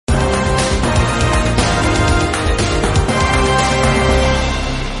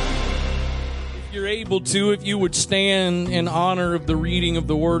able to, if you would stand in honor of the reading of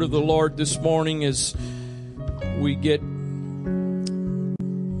the word of the Lord this morning as we get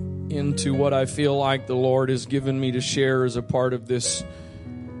into what I feel like the Lord has given me to share as a part of this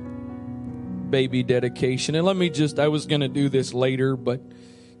baby dedication. And I was going to do this later, but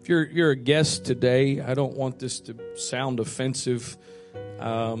if you're a guest today, I don't want this to sound offensive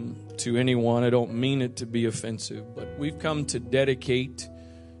to anyone. I don't mean it to be offensive, but we've come to dedicate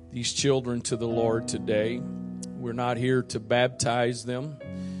these children to the Lord today. We're not here to baptize them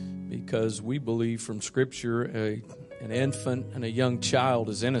because we believe from Scripture an infant and a young child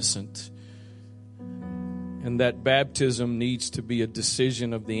is innocent, and that baptism needs to be a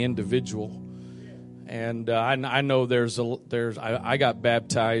decision of the individual. And I know I got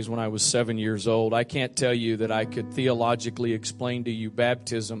baptized when I was 7 years old. I can't tell you that I could theologically explain to you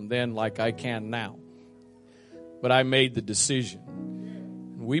baptism then like I can now, but I made the decision.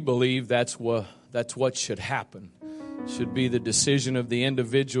 We believe that's what should happen. It should be the decision of the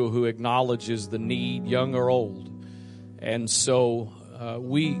individual who acknowledges the need, young or old. And so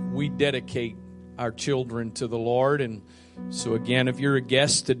we dedicate our children to the Lord. And so again, if you're a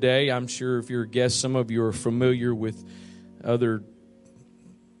guest today, I'm sure if you're a guest, some of you are familiar with other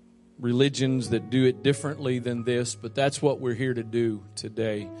religions that do it differently than this, but that's what we're here to do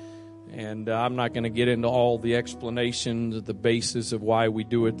today. And I'm not going to get into all the explanations, the basis of why we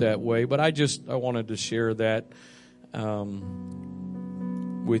do it that way, but I wanted to share that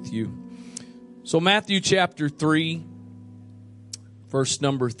with you. So Matthew chapter 3, verse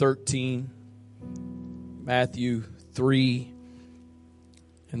number 13. Matthew 3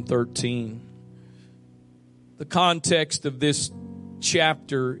 and 13. The context of this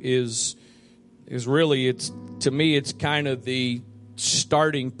chapter is really, to me, it's kind of the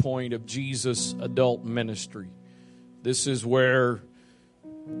starting point of Jesus' adult ministry. This is where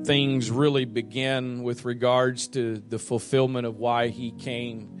things really begin with regards to the fulfillment of why he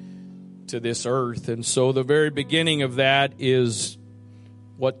came to this earth. And so the very beginning of that is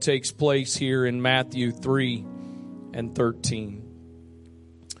what takes place here in Matthew 3 and 13.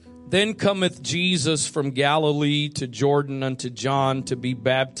 Then cometh Jesus from Galilee to Jordan unto John to be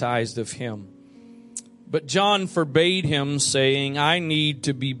baptized of him. But John forbade him, saying, I need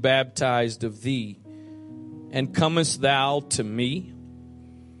to be baptized of thee, and comest thou to me?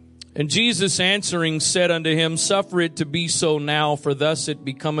 And Jesus answering said unto him, Suffer it to be so now, for thus it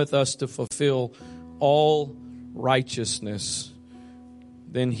becometh us to fulfill all righteousness.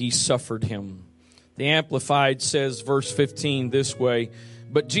 Then he suffered him. The Amplified says, verse 15, this way,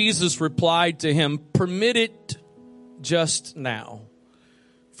 But Jesus replied to him, Permit it just now.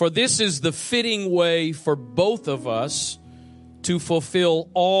 For this is the fitting way for both of us to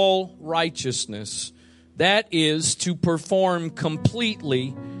fulfill all righteousness. That is, to perform completely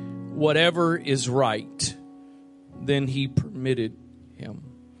whatever is right. Then he permitted him.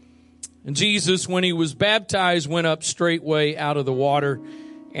 And Jesus, when he was baptized, went up straightway out of the water.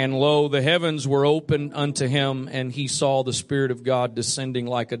 And lo, the heavens were opened unto him, and he saw the Spirit of God descending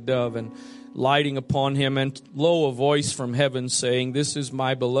like a dove and lighting upon him. And lo, a voice from heaven saying, This is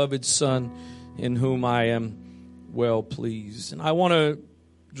my beloved Son, in whom I am well pleased. And I want to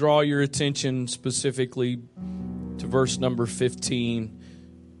draw your attention specifically to verse number 15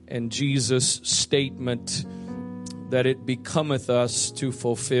 and Jesus' statement that it becometh us to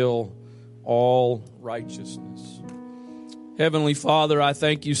fulfill all righteousness. Heavenly Father, I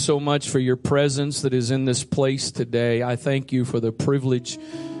thank you so much for your presence that is in this place today. I thank you for the privilege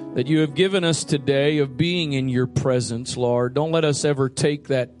that you have given us today of being in your presence, Lord. Don't let us ever take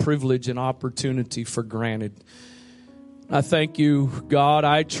that privilege and opportunity for granted. I thank you, God.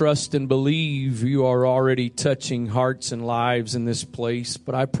 I trust and believe you are already touching hearts and lives in this place.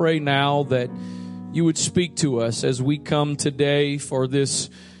 But I pray now that you would speak to us as we come today for this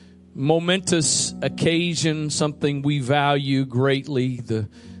momentous occasion, something we value greatly, the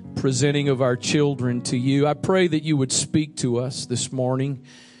presenting of our children to you. I pray that you would speak to us this morning.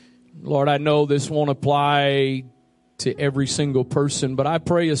 Lord, I know this won't apply to every single person, but I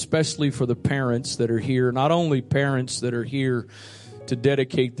pray especially for the parents that are here, not only parents that are here to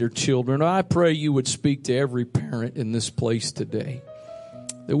dedicate their children. I pray you would speak to every parent in this place today,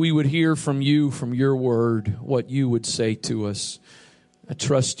 that we would hear from you, from your word, what you would say to us. I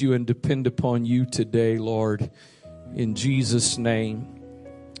trust you and depend upon you today, Lord. In Jesus' name,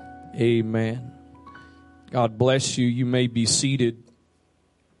 amen. God bless you. You may be seated.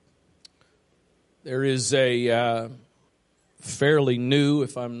 There is a fairly new,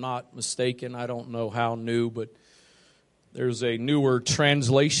 if I'm not mistaken, I don't know how new, but There's a newer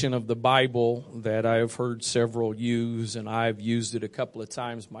translation of the Bible that I have heard several use, and I've used it a couple of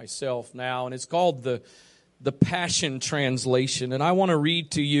times myself now, and it's called the Passion Translation. And I want to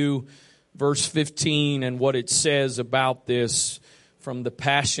read to you verse 15 and what it says about this from the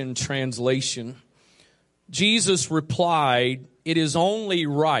Passion Translation. Jesus replied, "It is only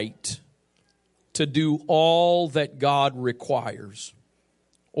right to do all that God requires,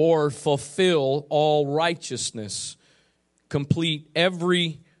 or fulfill all righteousness, complete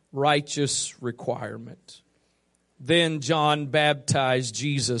every righteous requirement." Then John baptized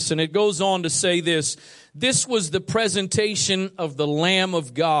Jesus. And it goes on to say this: "This was the presentation of the Lamb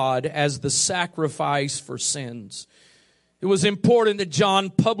of God as the sacrifice for sins." It was important that John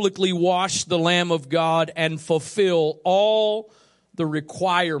publicly wash the Lamb of God and fulfill all the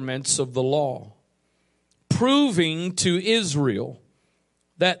requirements of the law, proving to Israel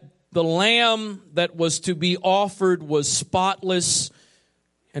that the lamb that was to be offered was spotless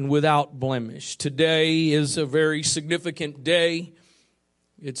and without blemish. Today is a very significant day.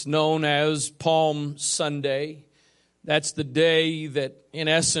 It's known as Palm Sunday. That's the day that, in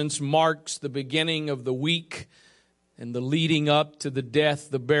essence, marks the beginning of the week and the leading up to the death,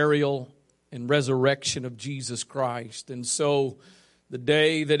 the burial, and resurrection of Jesus Christ. And so the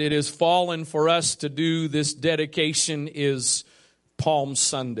day that it has fallen for us to do this dedication is Palm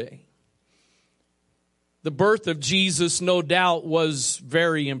Sunday. The birth of Jesus, no doubt, was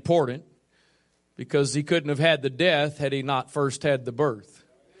very important because he couldn't have had the death had he not first had the birth.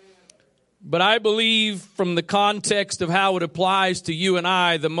 But I believe from the context of how it applies to you and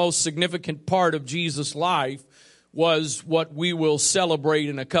I, the most significant part of Jesus' life was what we will celebrate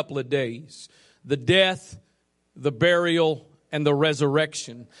in a couple of days: the death, the burial, and the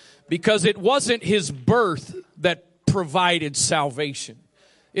resurrection. Because it wasn't his birth that provided salvation.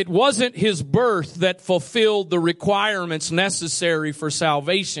 It wasn't his birth that fulfilled the requirements necessary for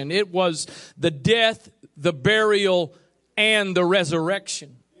salvation. It was the death, the burial, and the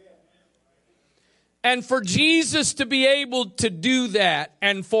resurrection. And for Jesus to be able to do that,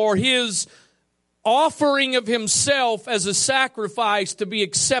 and for his offering of himself as a sacrifice to be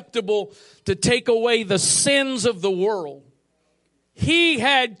acceptable to take away the sins of the world, he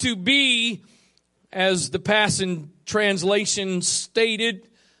had to be, as the Passion Translation stated,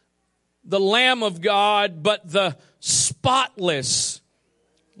 the Lamb of God, but the spotless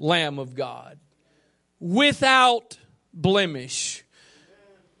Lamb of God, without blemish.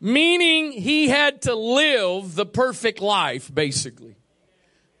 Meaning he had to live the perfect life, basically.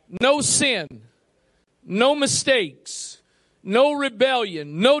 No sin, no mistakes, no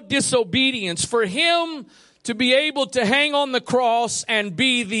rebellion, no disobedience. For him to be able to hang on the cross and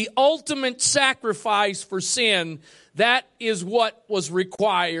be the ultimate sacrifice for sin, that is what was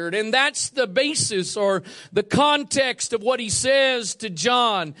required. And that's the basis or the context of what he says to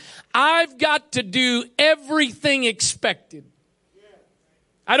John. I've got to do everything expected.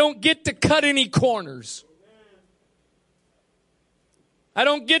 I don't get to cut any corners. I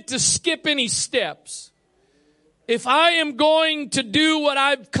don't get to skip any steps. If I am going to do what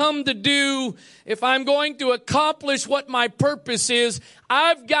I've come to do, if I'm going to accomplish what my purpose is,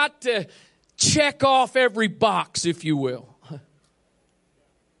 I've got to check off every box, if you will.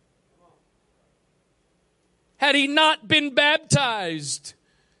 Had he not been baptized,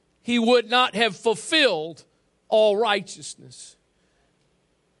 he would not have fulfilled all righteousness.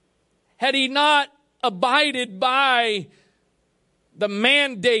 Had he not abided by the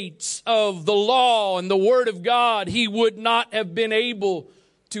mandates of the law and the Word of God, he would not have been able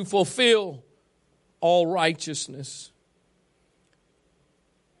to fulfill all righteousness.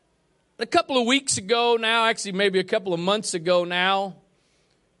 A couple of weeks ago now, actually maybe a couple of months ago now,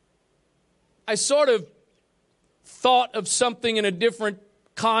 I sort of thought of something in a different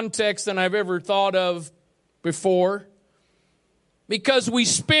context than I've ever thought of before. Because we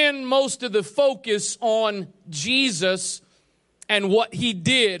spend most of the focus on Jesus and what he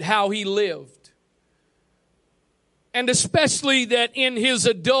did, how he lived. And especially that in his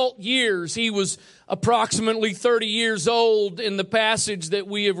adult years, he was approximately 30 years old in the passage that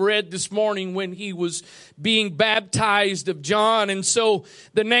we have read this morning when he was being baptized of John. And so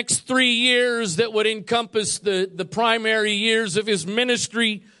the next 3 years that would encompass the primary years of his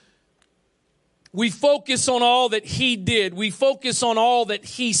ministry, we focus on all that he did. We focus on all that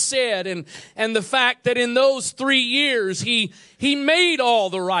he said and the fact that in those 3 years he made all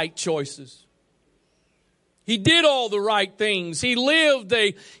the right choices. He did all the right things. He lived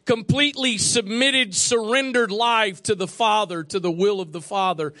a completely submitted, surrendered life to the Father, to the will of the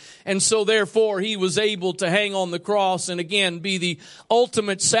Father. And so therefore he was able to hang on the cross and again be the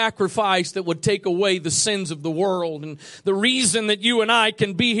ultimate sacrifice that would take away the sins of the world. And the reason that you and I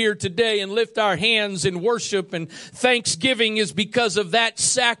can be here today and lift our hands in worship and thanksgiving is because of that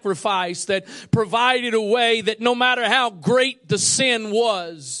sacrifice that provided a way that no matter how great the sin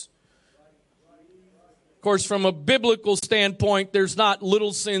was, of course, from a biblical standpoint, there's not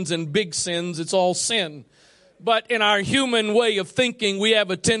little sins and big sins. It's all sin. But in our human way of thinking, we have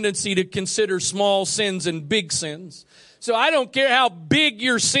a tendency to consider small sins and big sins. So I don't care how big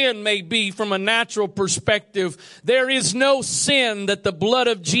your sin may be from a natural perspective. There is no sin that the blood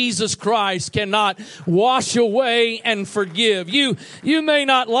of Jesus Christ cannot wash away and forgive. You may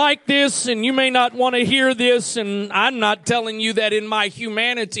not like this and you may not want to hear this, and I'm not telling you that in my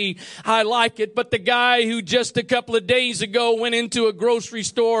humanity I like it, but the guy who just a couple of days ago went into a grocery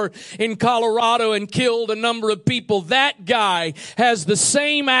store in Colorado and killed a number of people, that guy has the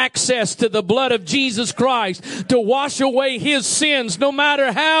same access to the blood of Jesus Christ to wash away his sins, no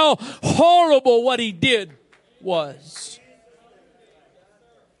matter how horrible what he did was.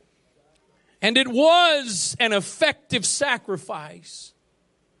 And it was an effective sacrifice.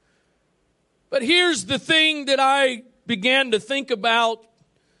 But here's the thing that I began to think about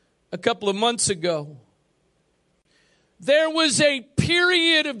a couple of months ago. There was a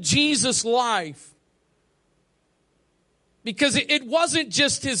period of Jesus' life, because it wasn't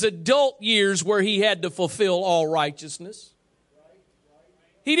just his adult years where he had to fulfill all righteousness.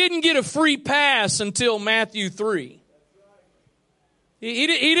 He didn't get a free pass until Matthew 3. He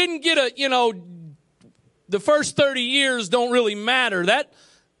didn't get the first 30 years don't really matter.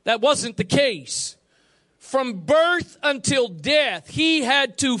 That wasn't the case. From birth until death, he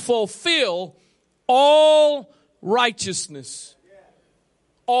had to fulfill all righteousness.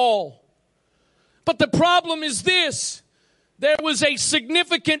 All. But the problem is this. There was a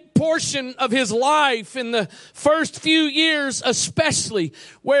significant portion of his life in the first few years especially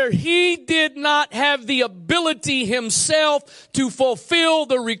where he did not have the ability himself to fulfill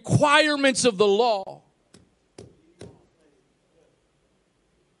the requirements of the law.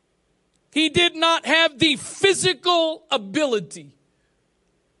 He did not have the physical ability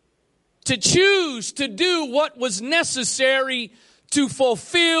to choose to do what was necessary to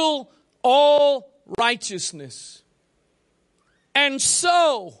fulfill all righteousness. And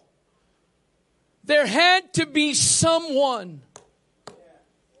so, there had to be someone.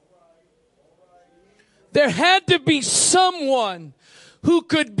 There had to be someone who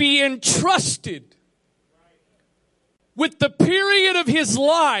could be entrusted with the period of his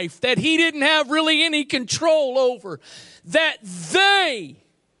life that he didn't have really any control over. That they...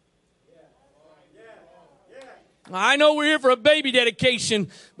 I know we're here for a baby dedication,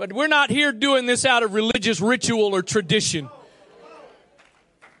 but we're not here doing this out of religious ritual or tradition.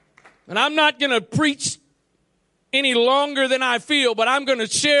 And I'm not going to preach any longer than I feel, but I'm going to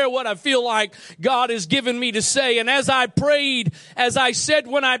share what I feel like God has given me to say. And as I prayed, as I said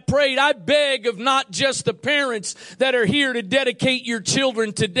when I prayed, I beg of not just the parents that are here to dedicate your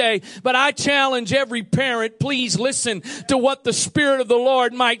children today, but I challenge every parent, please listen to what the Spirit of the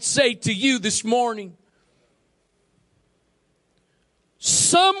Lord might say to you this morning.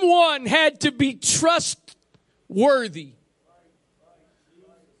 Someone had to be trustworthy.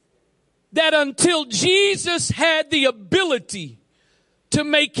 That until Jesus had the ability to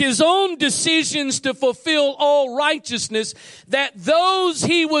make his own decisions to fulfill all righteousness, that those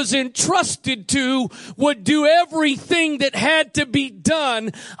he was entrusted to would do everything that had to be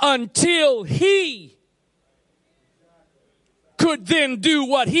done until he could then do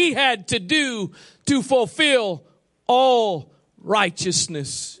what he had to do to fulfill all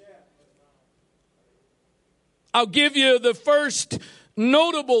righteousness. I'll give you the first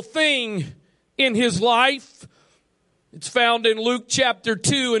notable thing in his life. It's found in Luke chapter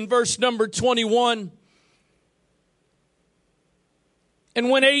 2 and verse number 21. And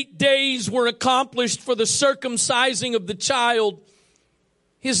when 8 days were accomplished for the circumcising of the child,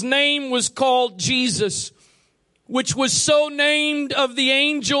 his name was called Jesus, which was so named of the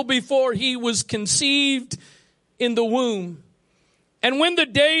angel before he was conceived in the womb. And when the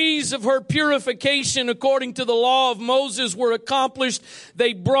days of her purification according to the law of Moses were accomplished,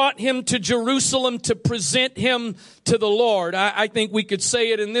 they brought him to Jerusalem to present him to the Lord. I think we could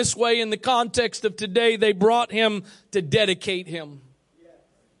say it in this way in the context of today. They brought him to dedicate him.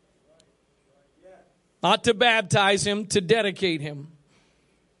 Not to baptize him, to dedicate him.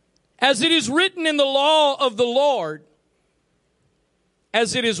 As it is written in the law of the Lord,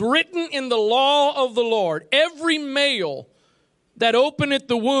 as it is written in the law of the Lord, every male that openeth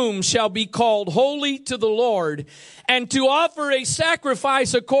the womb shall be called holy to the Lord, and to offer a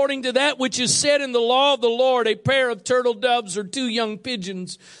sacrifice according to that which is said in the law of the Lord, a pair of turtle doves or 2 young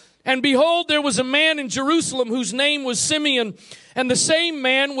pigeons. And behold, there was a man in Jerusalem whose name was Simeon, and the same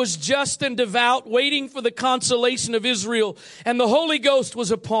man was just and devout, waiting for the consolation of Israel, and the Holy Ghost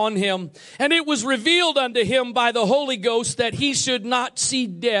was upon him. And it was revealed unto him by the Holy Ghost that he should not see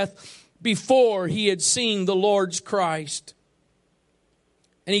death before he had seen the Lord's Christ.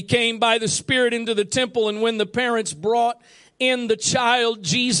 And he came by the Spirit into the temple, and when the parents brought in the child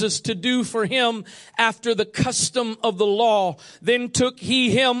Jesus to do for him after the custom of the law, then took he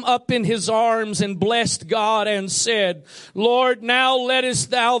him up in his arms and blessed God and said, Lord, now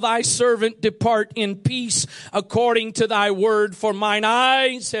lettest thou thy servant depart in peace according to thy word, for mine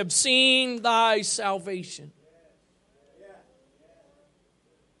eyes have seen thy salvation.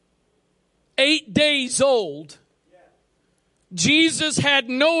 8 days old, Jesus had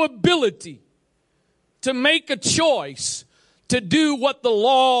no ability to make a choice to do what the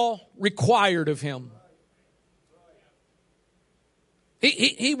law required of him.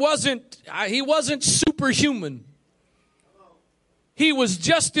 He wasn't superhuman. He was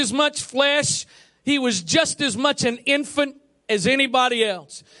just as much flesh. He was just as much an infant as anybody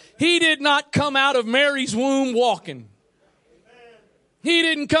else. He did not come out of Mary's womb walking. He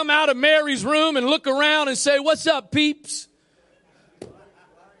didn't come out of Mary's room and look around and say, "What's up, peeps?"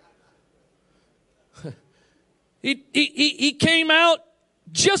 He came out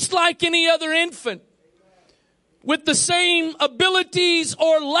just like any other infant, with the same abilities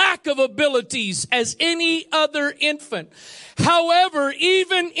or lack of abilities as any other infant. However,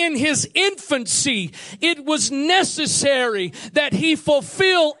 even in his infancy, it was necessary that he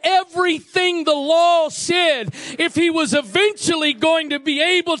fulfill everything the law said if he was eventually going to be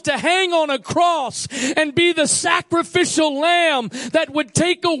able to hang on a cross and be the sacrificial lamb that would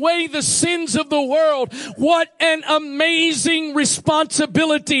take away the sins of the world. What an amazing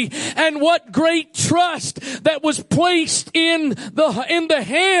responsibility, and what great trust that was placed in the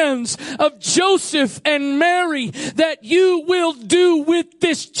hands of Joseph and Mary, that you will do with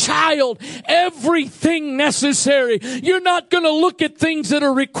this child everything necessary. You're not going to look at things that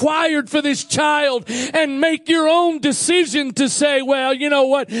are required for this child and make your own decision to say, well, you know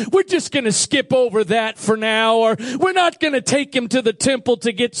what, we're just going to skip over that for now, or we're not going to take him to the temple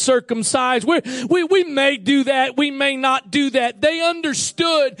to get circumcised. We may do that, we may not do that. They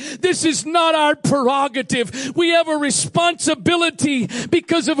understood this is not our prerogative. We have a responsibility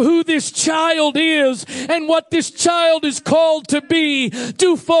because of who this child is and what this child is called to be,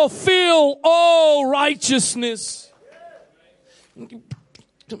 to fulfill all righteousness.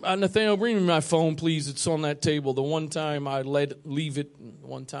 Nathaniel, bring me my phone, please. It's on that table. The one time I leave it,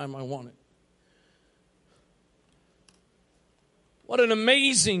 one time I want it. What an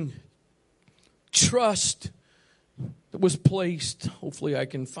amazing trust that was placed. Hopefully I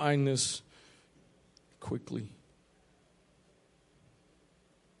can find this quickly.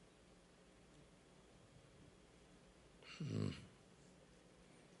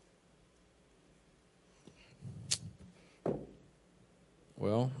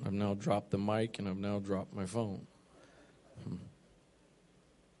 Well, I've now dropped the mic and I've now dropped my phone. Oh,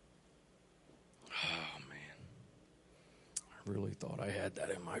 man. I really thought I had that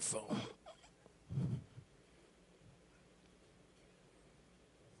in my phone.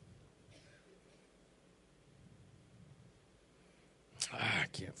 I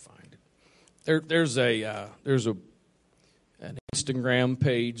can't find it. There's an Instagram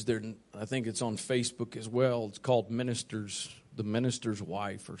page there. I think it's on Facebook as well. It's called The Minister's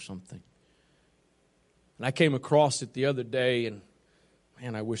Wife or something. And I came across it the other day, and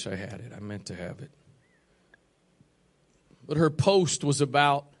man, I wish I had it. I meant to have it. But her post was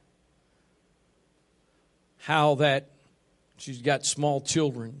about how that she's got small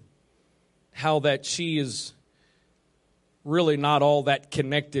children, how that she is really not all that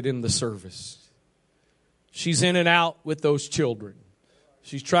connected in the service. She's in and out with those children.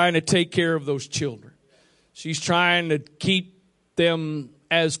 She's trying to take care of those children. She's trying to keep them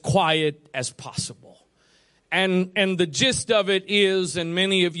as quiet as possible. And the gist of it is, and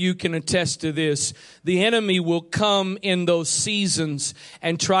many of you can attest to this, the enemy will come in those seasons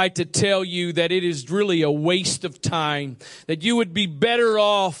and try to tell you that it is really a waste of time, that you would be better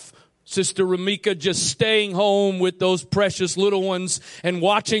off, Sister Ramika, just staying home with those precious little ones and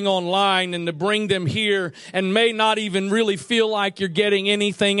watching online, and to bring them here and may not even really feel like you're getting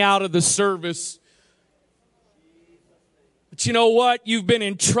anything out of the service. But you know what? You've been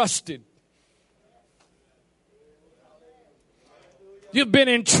entrusted. You've been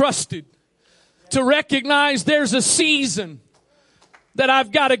entrusted to recognize there's a season that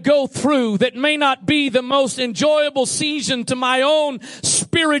I've got to go through that may not be the most enjoyable season to my own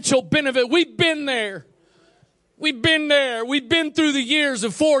spiritual benefit. We've been there. We've been there. We've been through the years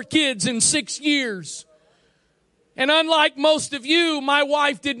of 4 kids in 6 years. And unlike most of you, my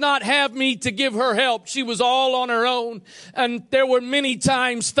wife did not have me to give her help. She was all on her own. And there were many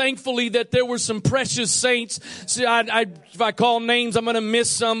times, thankfully, that there were some precious saints. See, if I call names, I'm going to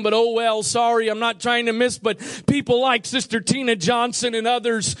miss some, but oh well, sorry, I'm not trying to miss. But people like Sister Tina Johnson and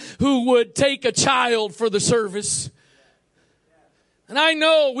others who would take a child for the service. And I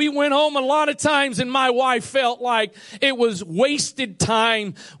know we went home a lot of times and my wife felt like it was wasted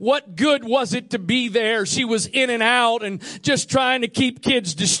time. What good was it to be there? She was in and out and just trying to keep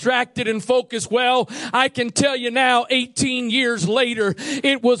kids distracted and focused. Well, I can tell you now, 18 years later,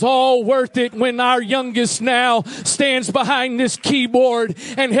 it was all worth it when our youngest now stands behind this keyboard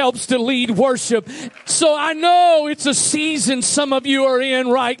and helps to lead worship. So I know it's a season some of you are in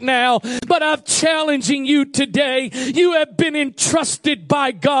right now, but I'm challenging you today. You have been entrusted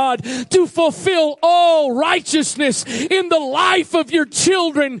by God to fulfill all righteousness in the life of your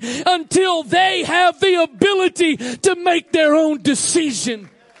children until they have the ability to make their own decision.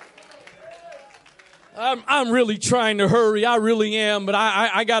 I'm really trying to hurry. I really am. But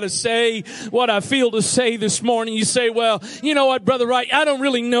I got to say what I feel to say this morning. You say, well, you know what, Brother Wright, I don't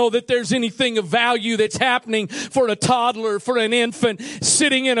really know that there's anything of value that's happening for a toddler, for an infant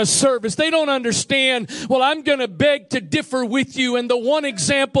sitting in a service. They don't understand. Well, I'm going to beg to differ with you. And the one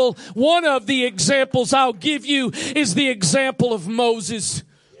of the examples I'll give you is the example of Moses.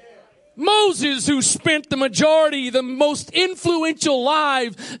 Moses, who spent the majority, the most influential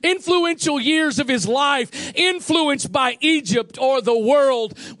years of his life, influenced by Egypt or the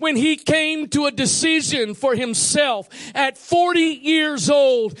world, when he came to a decision for himself. At 40 years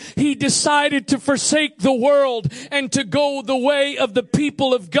old, he decided to forsake the world and to go the way of the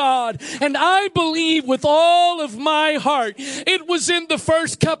people of God. And I believe with all of my heart, it was in the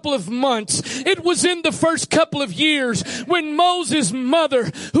first couple of months, it was in the first couple of years when Moses'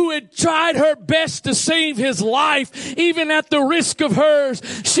 mother, who had tried her best to save his life, even at the risk of hers,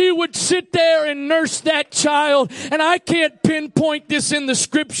 she would sit there and nurse that child. And I can't pinpoint this in the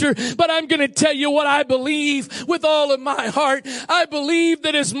scripture, but I'm going to tell you what I believe with all of my heart. I believe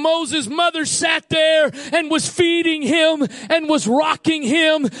that as Moses' mother sat there and was feeding him and was rocking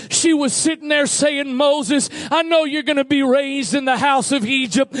him, she was sitting there saying, Moses, I know you're going to be raised in the house of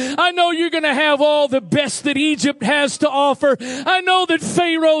Egypt. I know you're going to have all the best that Egypt has to offer. I know that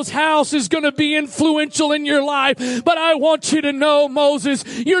Pharaoh's house is going to be influential in your life. But I want you to know, Moses,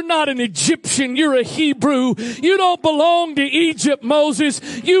 you're not an Egyptian. You're a Hebrew. You don't belong to Egypt, Moses.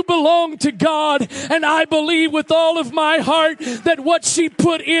 You belong to God. And I believe with all of my heart that what she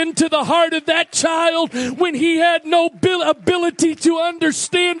put into the heart of that child when he had no ability to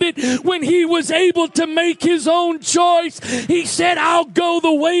understand it, when he was able to make his own choice, he said, I'll go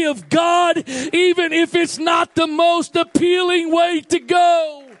the way of God, even if it's not the most appealing way to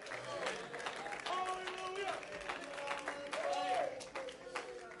go.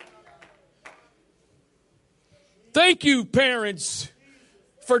 Thank you, parents,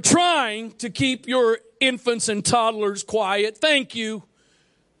 for trying to keep your infants and toddlers quiet. Thank you.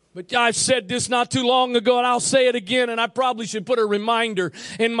 But I said this not too long ago, and I'll say it again, and I probably should put a reminder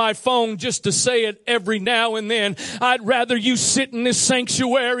in my phone just to say it every now and then. I'd rather you sit in this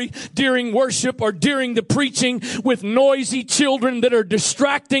sanctuary during worship or during the preaching with noisy children that are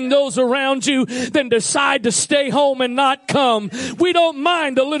distracting those around you than decide to stay home and not come. We don't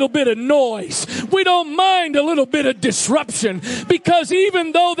mind a little bit of noise. We don't mind a little bit of disruption, because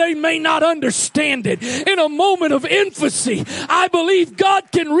even though they may not understand it, in a moment of infancy, I believe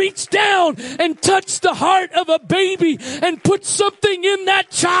God can reach down and touch the heart of a baby and put something in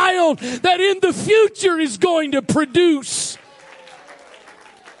that child that in the future is going to produce.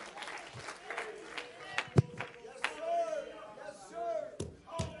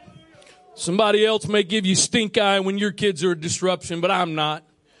 Somebody else may give you stink eye when your kids are a disruption, but I'm not.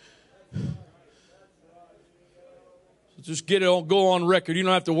 So just go on record. You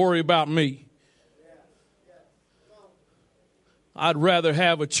don't have to worry about me. I'd rather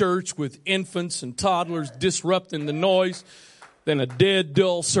have a church with infants and toddlers disrupting the noise than a dead,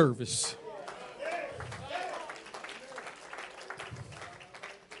 dull service.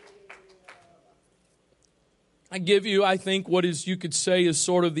 I give you, I think, what is, you could say, is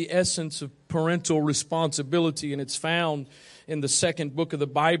sort of the essence of parental responsibility, and it's found in the second book of the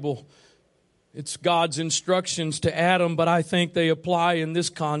Bible. It's God's instructions to Adam, but I think they apply in this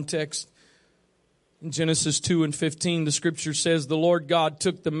context. In Genesis 2:15, the scripture says, the Lord God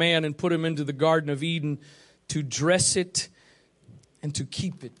took the man and put him into the Garden of Eden to dress it and to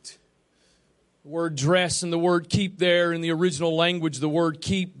keep it. The word dress and the word keep there in the original language, the word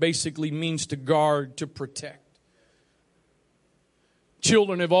keep basically means to guard, to protect.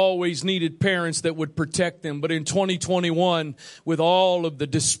 Children have always needed parents that would protect them. But in 2021, with all of the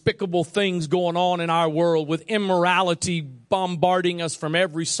despicable things going on in our world, with immorality bombarding us from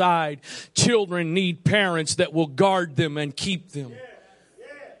every side, children need parents that will guard them and keep them.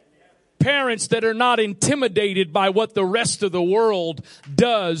 Parents that are not intimidated by what the rest of the world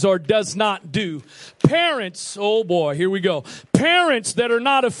does or does not do. Parents, oh boy, here we go. Parents that are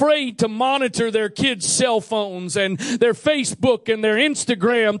not afraid to monitor their kids' cell phones and their Facebook and their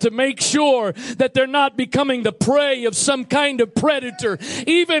Instagram to make sure that they're not becoming the prey of some kind of predator,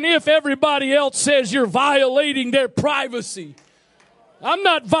 even if everybody else says you're violating their privacy. I'm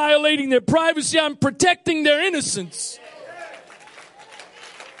not violating their privacy, I'm protecting their innocence.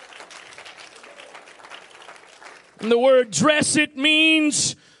 And the word dress, it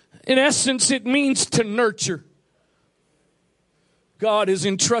means, in essence, it means to nurture. God has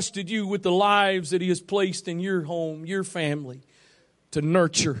entrusted you with the lives that He has placed in your home, your family, to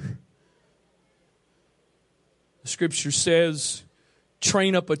nurture. The scripture says,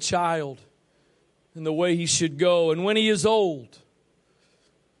 train up a child in the way he should go. And when he is old,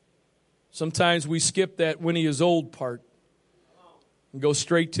 sometimes we skip that when he is old part and go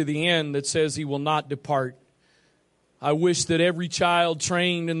straight to the end that says he will not depart. I wish that every child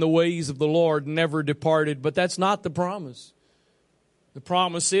trained in the ways of the Lord never departed, but that's not the promise. The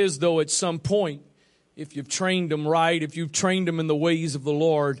promise is, though, at some point, if you've trained them right, if you've trained them in the ways of the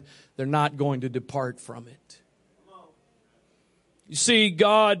Lord, they're not going to depart from it. You see,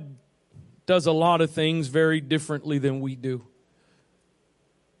 God does a lot of things very differently than we do.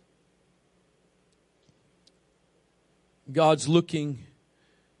 God's looking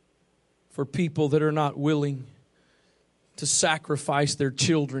for people that are not willing to sacrifice their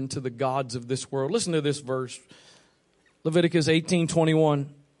children to the gods of this world. Listen to this verse. Leviticus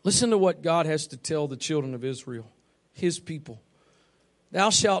 18:21. Listen to what God has to tell the children of Israel, His people. Thou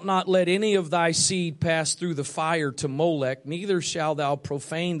shalt not let any of thy seed pass through the fire to Molech, neither shalt thou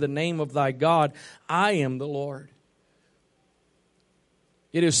profane the name of thy God. I am the Lord.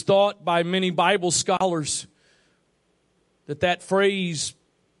 It is thought by many Bible scholars that phrase,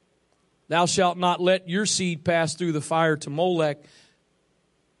 thou shalt not let your seed pass through the fire to Molech,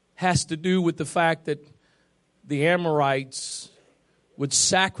 has to do with the fact that the Amorites would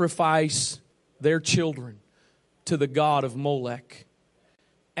sacrifice their children to the god of Molech.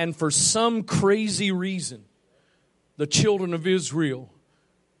 And for some crazy reason, the children of Israel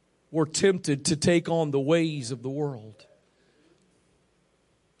were tempted to take on the ways of the world.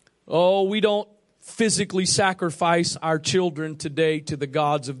 Oh, we don't physically sacrifice our children today to the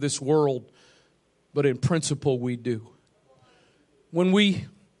gods of this world, but in principle we do. I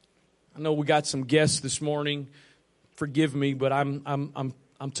know we got some guests this morning. Forgive me, but I'm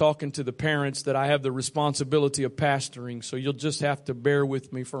talking to the parents that I have the responsibility of pastoring, so you'll just have to bear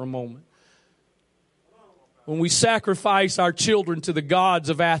with me for a moment. When we sacrifice our children to the gods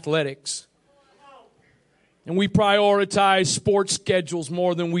of athletics, and we prioritize sports schedules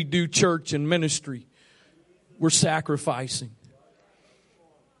more than we do church and ministry, we're sacrificing.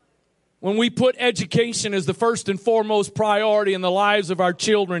 When we put education as the first and foremost priority in the lives of our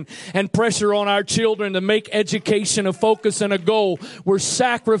children and pressure on our children to make education a focus and a goal, we're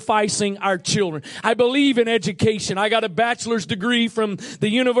sacrificing our children. I believe in education. I got a bachelor's degree from the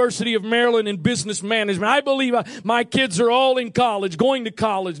University of Maryland in business management. I believe my kids are all in college, going to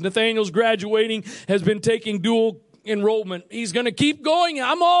college. Nathaniel's graduating, has been taking dual enrollment. He's going to keep going.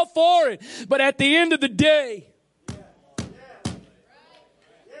 I'm all for it. But at the end of the day,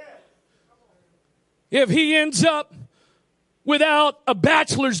 if he ends up without a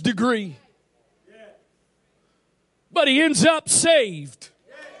bachelor's degree, but he ends up saved,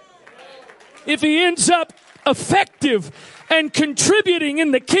 if he ends up effective and contributing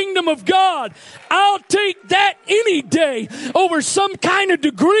in the kingdom of God, I'll take that any day over some kind of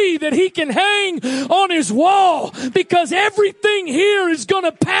degree that he can hang on his wall, because everything here is going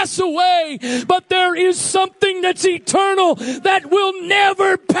to pass away, but there is something that's eternal that will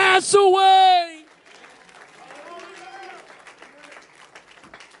never pass away.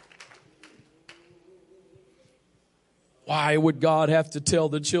 Why would God have to tell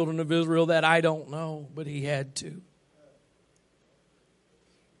the children of Israel that? I don't know, but he had to.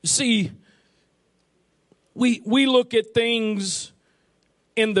 You see, we look at things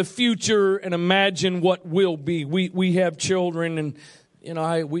in the future and imagine what will be. We have children, and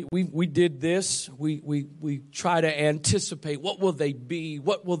we did this. We try to anticipate what will they be,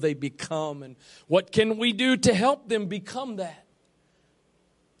 what will they become, and what can we do to help them become that.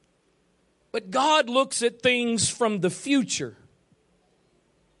 But God looks at things from the future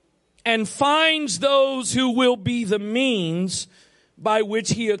and finds those who will be the means by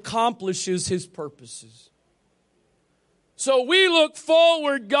which He accomplishes His purposes. So we look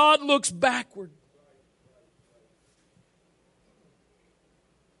forward, God looks backward.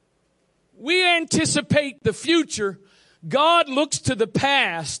 We anticipate the future. God looks to the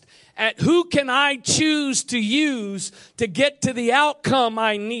past at who can I choose to use to get to the outcome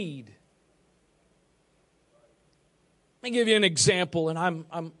I need. Let me give you an example, and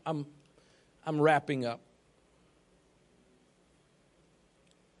I'm wrapping up.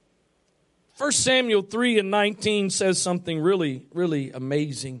 1 Samuel 3:19 says something really, really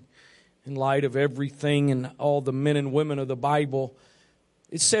amazing in light of everything and all the men and women of the Bible.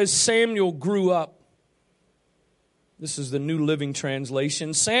 It says Samuel grew up. This is the New Living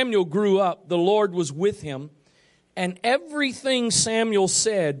Translation. Samuel grew up, the Lord was with him, and everything Samuel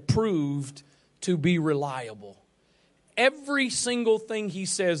said proved to be reliable. Every single thing he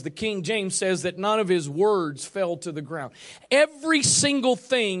says, the King James says that none of his words fell to the ground. Every single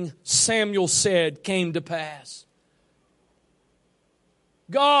thing Samuel said came to pass.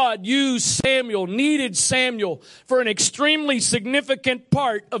 God used Samuel, needed Samuel for an extremely significant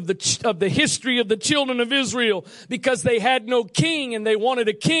part of the history of the children of Israel because they had no king and they wanted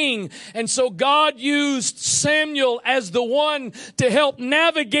a king. And so God used Samuel as the one to help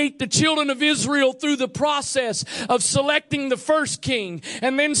navigate the children of Israel through the process of selecting the first king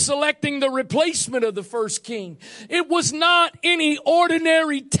and then selecting the replacement of the first king. It was not any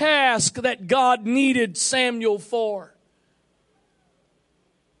ordinary task that God needed Samuel for.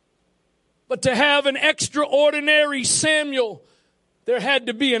 But to have an extraordinary Samuel, there had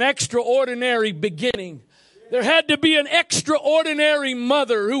to be an extraordinary beginning. There had to be an extraordinary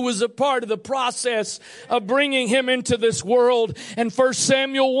mother who was a part of the process of bringing him into this world. And 1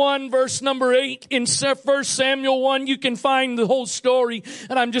 Samuel 1, verse number 8, in 1 Samuel 1, you can find the whole story,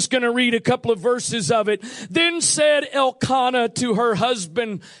 and I'm just going to read a couple of verses of it. Then said Elkanah, her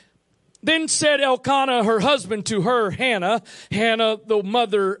husband, to her, Hannah, the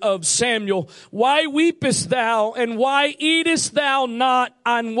mother of Samuel, why weepest thou, and why eatest thou not,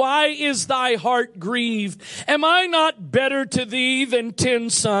 and why is thy heart grieved? Am I not better to thee than 10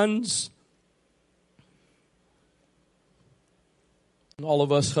 sons? And all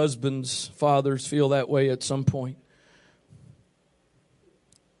of us husbands, fathers feel that way at some point.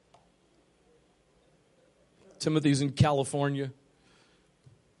 Timothy's in California.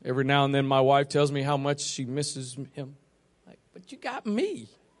 Every now and then my wife tells me how much she misses him. Like, but you got me.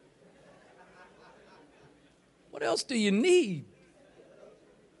 What else do you need?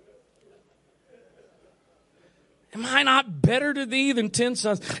 Am I not better to thee than 10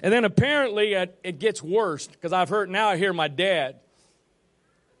 sons? And then apparently it gets worse because I hear my dad.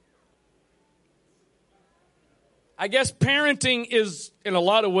 I guess parenting is in a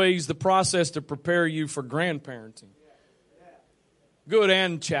lot of ways the process to prepare you for grandparenting. Good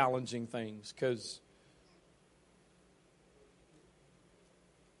and challenging things, because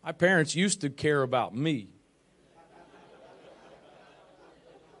my parents used to care about me.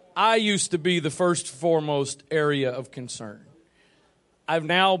 I used to be the first foremost area of concern. I've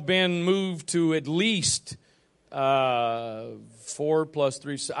now been moved to at least 4 plus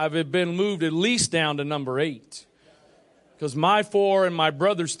 3. I've been moved at least down to number 8. Because my 4 and my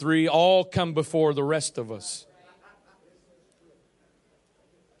brother's 3 all come before the rest of us.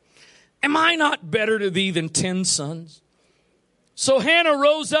 Am I not better to thee than 10 sons? So Hannah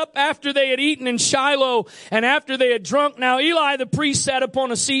rose up after they had eaten in Shiloh and after they had drunk. Now Eli the priest sat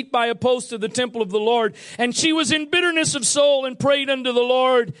upon a seat by a post of the temple of the Lord. And she was in bitterness of soul and prayed unto the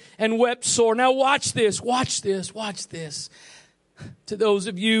Lord and wept sore. Now watch this. To those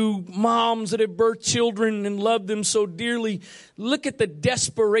of you moms that have birthed children and loved them so dearly, look at the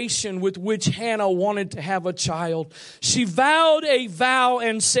desperation with which Hannah wanted to have a child. She vowed a vow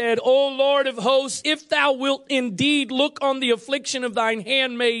and said, O Lord of hosts, if thou wilt indeed look on the affliction of thine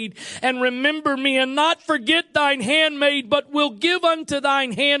handmaid and remember me and not forget thine handmaid, but will give unto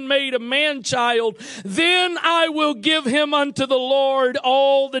thine handmaid a man-child, then I will give him unto the Lord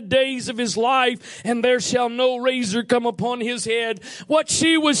all the days of his life, and there shall no razor come upon his head. What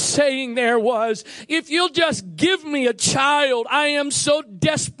she was saying there was, if you'll just give me a child, I am so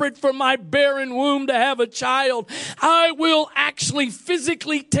desperate for my barren womb to have a child. I will actually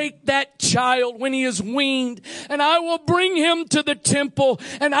physically take that child when he is weaned, and I will bring him to the temple,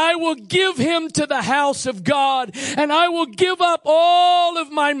 and I will give him to the house of God, and I will give up all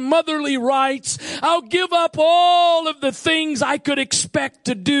of my motherly rights. I'll give up all of the things I could expect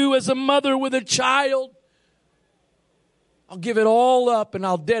to do as a mother with a child. I'll give it all up and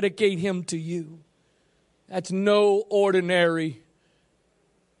I'll dedicate him to you. That's no ordinary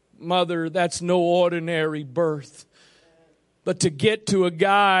mother. That's no ordinary birth. But to get to a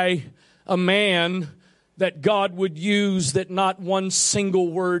guy, a man that God would use, that not one single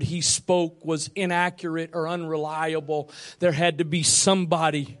word he spoke was inaccurate or unreliable, there had to be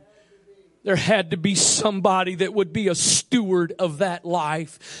somebody. There had to be somebody that would be a steward of that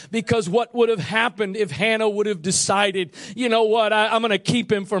life. Because what would have happened if Hannah would have decided, you know what, I'm going to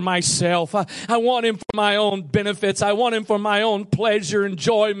keep him for myself. I want him for my own benefits. I want him for my own pleasure,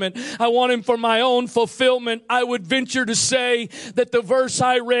 enjoyment. I want him for my own fulfillment. I would venture to say that the verse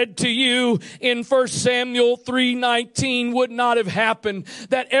I read to you in 1 Samuel 3:19 would not have happened.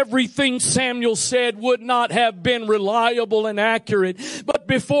 That everything Samuel said would not have been reliable and accurate. But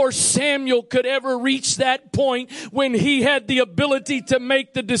before Samuel could ever reach that point when he had the ability to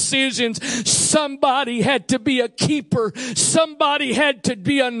make the decisions, somebody had to be a keeper. Somebody had to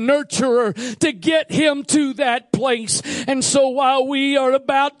be a nurturer to get him to that place. And so while we are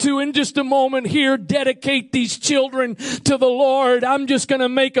about to, in just a moment here, dedicate these children to the Lord, I'm just going to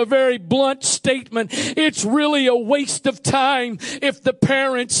make a very blunt statement. It's really a waste of time if the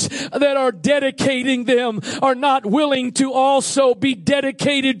parents that are dedicating them are not willing to also be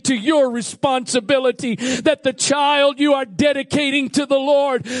dedicated to your responsibility, that the child you are dedicating to the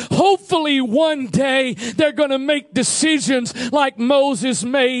Lord, hopefully one day they're going to make decisions like Moses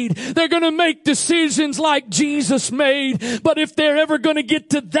made. They're going to make decisions like Jesus made. But if they're ever going to get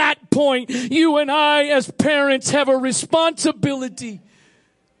to that point, you and I as parents have a responsibility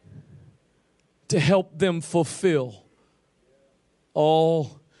to help them fulfill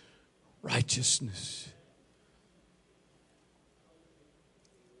all righteousness.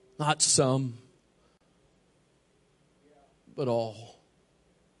 Not some, but all.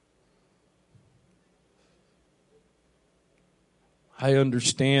 I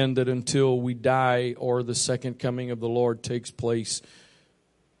understand that until we die or the second coming of the Lord takes place,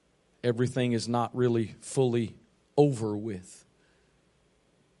 everything is not really fully over with.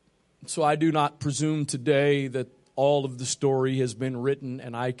 So I do not presume today that all of the story has been written,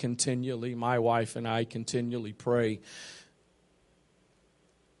 and my wife and I continually pray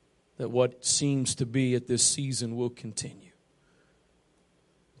that what seems to be at this season will continue.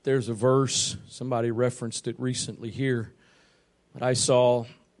 There's a verse, somebody referenced it recently here, but I saw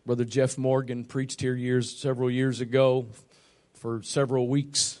Brother Jeff Morgan preached here several years ago for several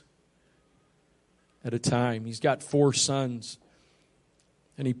weeks at a time. He's got 4 sons,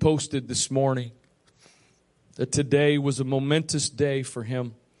 and he posted this morning that today was a momentous day for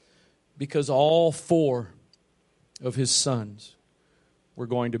him because all 4 of his sons we're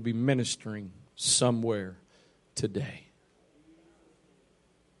going to be ministering somewhere today.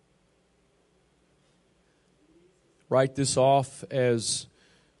 Write this off as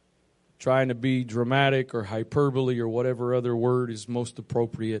trying to be dramatic or hyperbole or whatever other word is most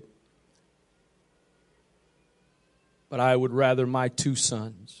appropriate. But I would rather my 2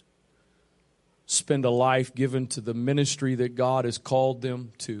 sons spend a life given to the ministry that God has called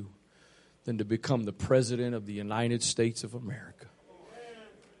them to than to become the President of the United States of America.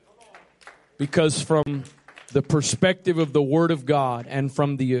 Because from the perspective of the Word of God and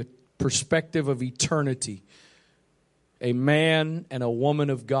from the perspective of eternity, a man and a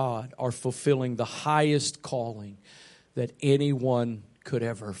woman of God are fulfilling the highest calling that anyone could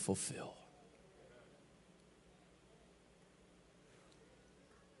ever fulfill.